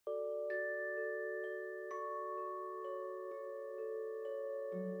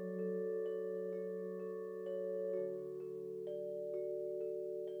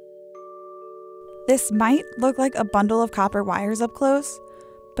This might look like a bundle of copper wires up close,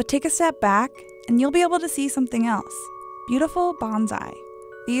 but take a step back and you'll be able to see something else. Beautiful bonsai.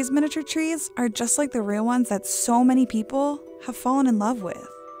 These miniature trees are just like the real ones that so many people have fallen in love with.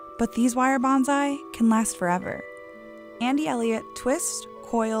 But these wire bonsai can last forever. Andy Elliott twists,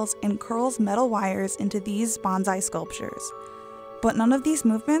 coils, and curls metal wires into these bonsai sculptures. But none of these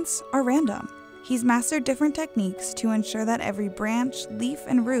movements are random. He's mastered different techniques to ensure that every branch, leaf,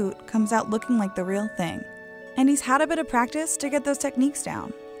 and root comes out looking like the real thing. And he's had a bit of practice to get those techniques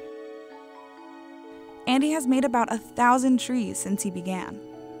down. Andy has made about 1,000 trees since he began.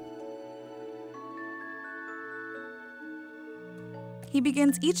 He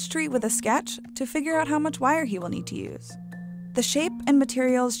begins each tree with a sketch to figure out how much wire he will need to use. The shape and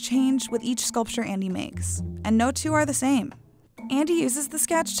materials change with each sculpture Andy makes, and no two are the same. Andy uses the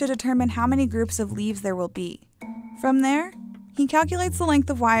sketch to determine how many groups of leaves there will be. From there, he calculates the length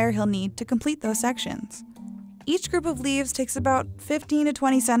of wire he'll need to complete those sections. Each group of leaves takes about 15 to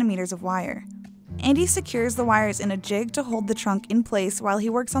 20 centimeters of wire. Andy secures the wires in a jig to hold the trunk in place while he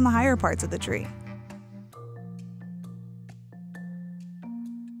works on the higher parts of the tree.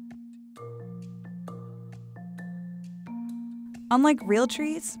 Unlike real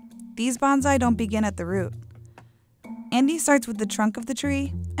trees, these bonsai don't begin at the root. Andy starts with the trunk of the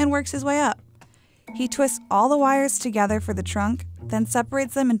tree and works his way up. He twists all the wires together for the trunk, then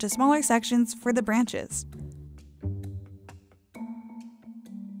separates them into smaller sections for the branches.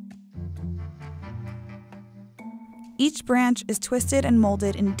 Each branch is twisted and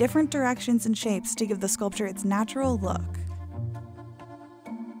molded in different directions and shapes to give the sculpture its natural look.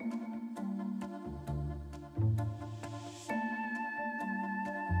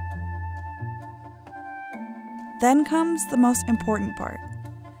 Then comes the most important part.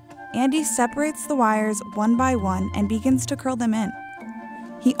 Andy separates the wires one by one and begins to curl them in.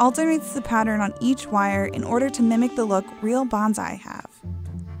 He alternates the pattern on each wire in order to mimic the look real bonsai have.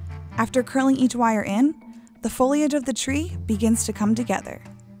 After curling each wire in, the foliage of the tree begins to come together.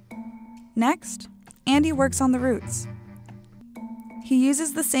 Next, Andy works on the roots. He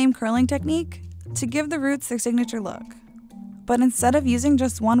uses the same curling technique to give the roots their signature look. But instead of using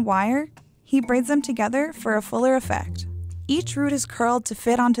just one wire, he braids them together for a fuller effect. Each root is curled to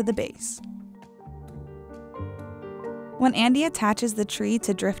fit onto the base. When Andy attaches the tree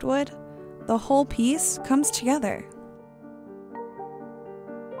to driftwood, the whole piece comes together.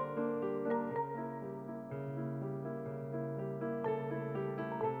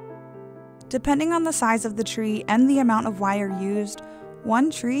 Depending on the size of the tree and the amount of wire used, one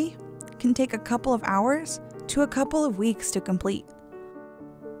tree can take a couple of hours to a couple of weeks to complete.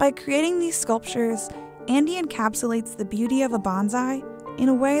 By creating these sculptures, Andy encapsulates the beauty of a bonsai in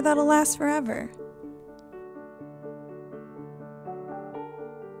a way that'll last forever.